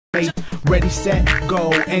Ready, set, go,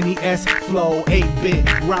 NES flow, 8-bit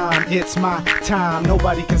rhyme, it's my time.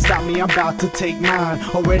 Nobody can stop me, I'm about to take mine.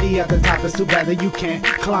 Already at the top, it's too bad that you can't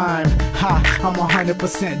climb. Ha, I'm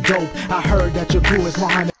 100% dope. I heard that your crew is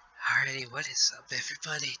 100. Alrighty, what is up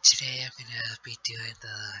everybody? Today I'm gonna be doing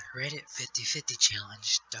the Reddit 50/50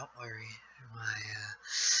 challenge. Don't worry, my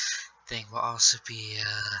thing will also be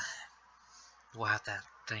we'll have that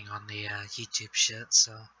thing on the YouTube shit,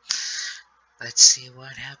 so let's see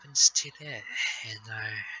what happens today in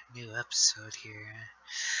our new episode here.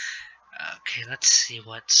 Okay, let's see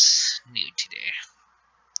what's new today.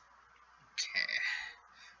 Okay.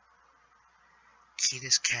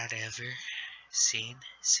 Cutest cat ever seen,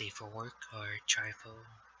 safe for work, or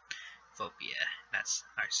trypophobia. That's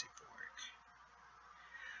our safe for work.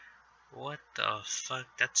 What the fuck?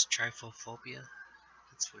 That's trypophobia?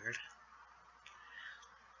 That's weird.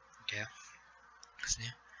 Okay. What's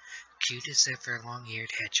new? Cutest ever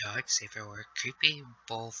long-eared hedgehog, safe for work. Creepy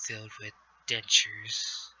bowl filled with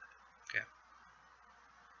dentures. Okay.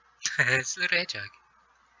 It's a little hedgehog.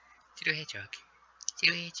 Little hedgehog.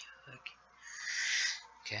 Little hedgehog.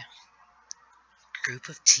 Okay. Group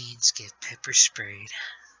of teens get pepper sprayed.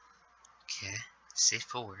 Okay. Safe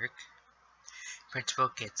for work. Principal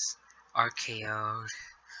gets RKO'd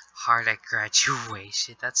hard at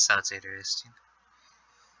graduation. That sounds interesting.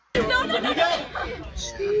 No.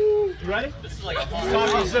 You ready? This is like a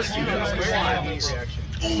stop resisting, please comply.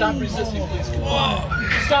 Stop resisting, please comply.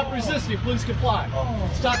 Stop resisting, please comply.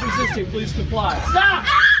 Stop resisting, please comply. Stop!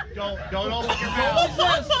 Don't open your mouth.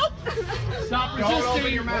 Stop resisting. Don't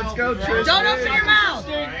open your mouth. Let's go, Tristan. Don't open your mouth.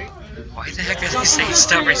 Why the heck is he saying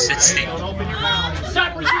stop resisting? Don't open your mouth.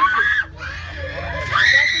 Stop resisting.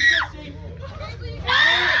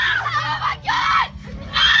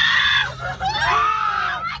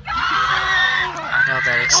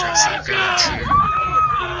 That excessive green too.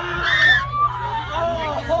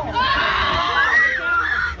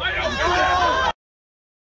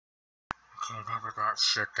 Okay, remember that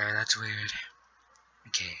shit there, that's weird.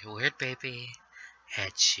 Okay, weird baby,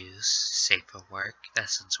 head shoes, safe for work, that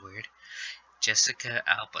sounds weird. Jessica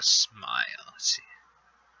Alba smile, let's see.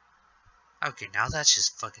 Okay, now that's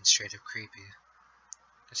just fucking straight up creepy.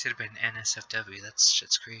 That should have been NSFW, that's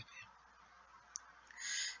shit's creepy.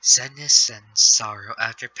 Sadness and sorrow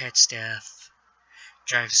after pet's death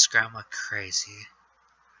drives grandma crazy.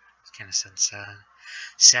 It kind of sounds sad.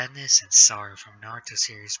 Sadness and sorrow from Naruto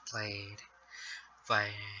series played by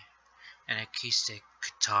an acoustic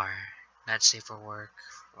guitar. Not safe for work.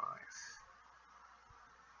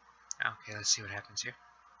 Okay, let's see what happens here.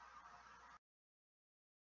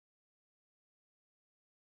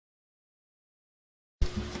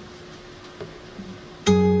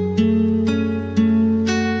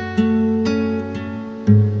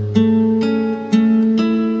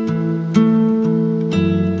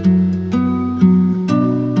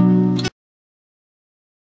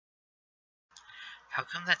 How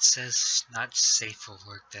come that says not safe for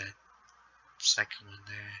work, that second one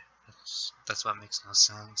there? That's what makes no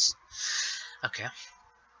sense. Okay.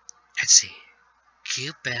 Let's see.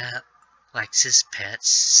 Cute Bat likes his pets,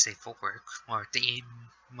 safe for work, or the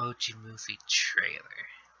Emoji Movie trailer.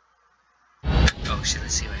 Oh shit,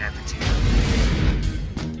 let's see what happens here.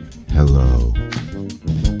 Hello.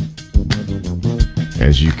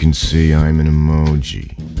 As you can see, I'm an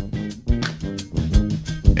emoji.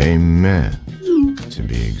 A meh, to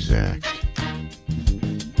be exact.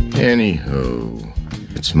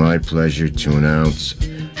 Anywho, it's my pleasure to announce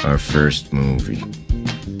our first movie.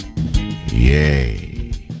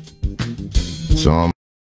 Yay. It's all.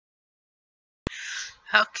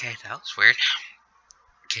 Okay, that was weird.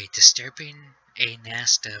 Okay, disturbing a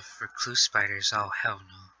nest of recluse spiders. Oh, hell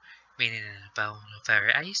no. Meaning an albino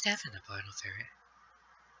ferret. I used to have an albino ferret.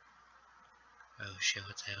 Oh shit,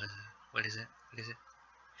 what the hell is it? What is it? What is it?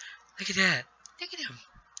 Look at that! Look at him!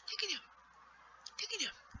 Look at him! Look at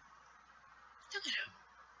him! Look at him!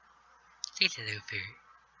 Look at that little ferret.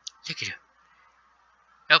 Look at him!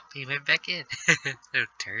 Nope, he went back in. Little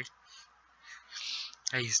turd.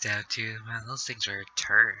 I used to have two. Man, those things are a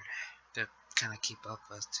turd. To kind of keep up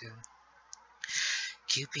with too.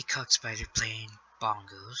 Cute peacock spider playing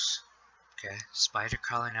bongos. Okay. Spider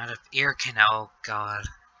crawling out of ear canal. Oh god.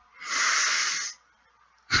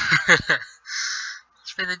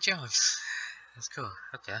 Spinning Jones. That's cool.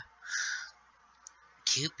 Okay.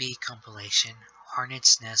 Cute bee compilation.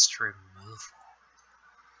 Hornet's nest removal.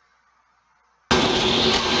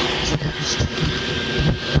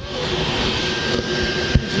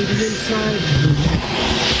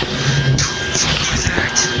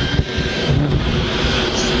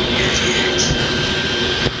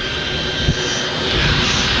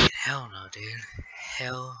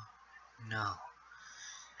 hell no.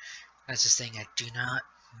 That's the thing, I do not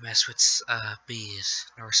mess with bees,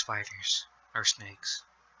 nor spiders, or snakes.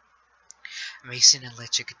 Mason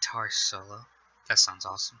electric guitar solo. That sounds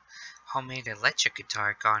awesome. Homemade electric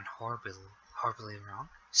guitar gone horribly wrong.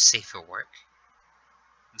 Safe for work.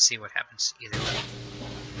 Let's see what happens either way.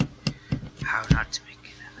 How not to make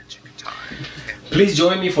an electric guitar. Okay. Please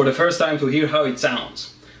join me for the first time to hear how it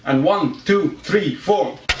sounds. And 1, 2, 3,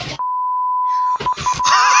 4.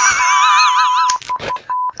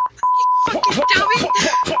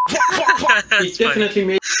 It definitely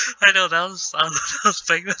made. I know that was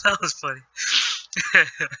fake, but that was funny.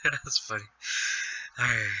 That was funny.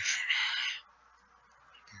 Alright.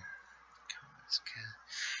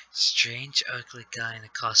 Strange, ugly guy in a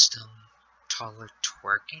costume, taller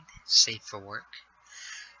twerking, safe for work.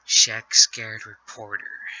 Shaq scared reporter.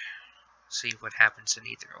 See what happens in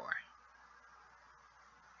either or.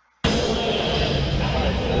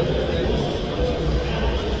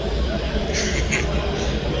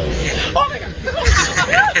 Oh my god!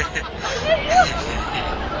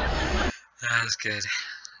 That was good.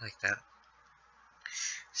 I like that.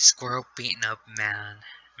 Squirrel beating up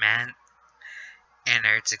man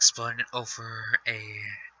innards exploding over a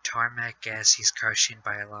tarmac as he's crushed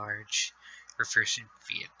by a large refreshing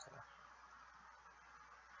vehicle.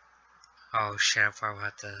 Oh shit, I probably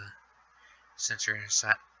have to censor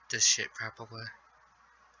this shit probably.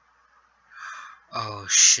 Oh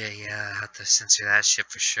shit, yeah, I have to censor that shit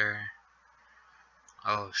for sure.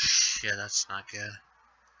 Oh shit, that's not good.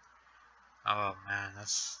 Oh man,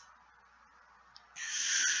 that's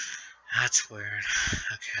weird.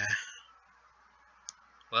 Okay.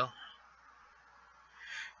 Well,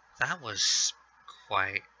 that was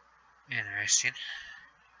quite interesting.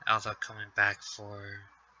 Although coming back for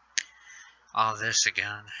all this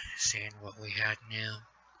again, seeing what we had new.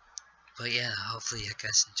 But yeah, hopefully you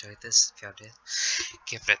guys enjoyed this. If y'all did,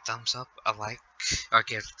 give it a thumbs up, a like, or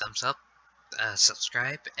give it a thumbs up,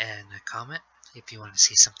 subscribe, and a comment if you want to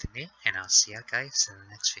see something new. And I'll see you guys in the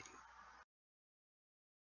next video.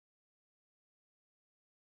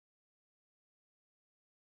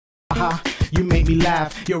 You make me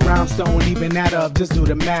laugh, your rounds don't even add up, just do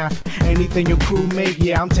the math. Anything your crew make,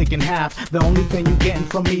 yeah, I'm taking half. The only thing you getting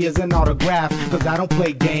from me is an autograph, cause I don't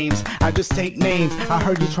play games, I just take names. I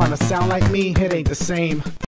heard you trying to sound like me, it ain't the same.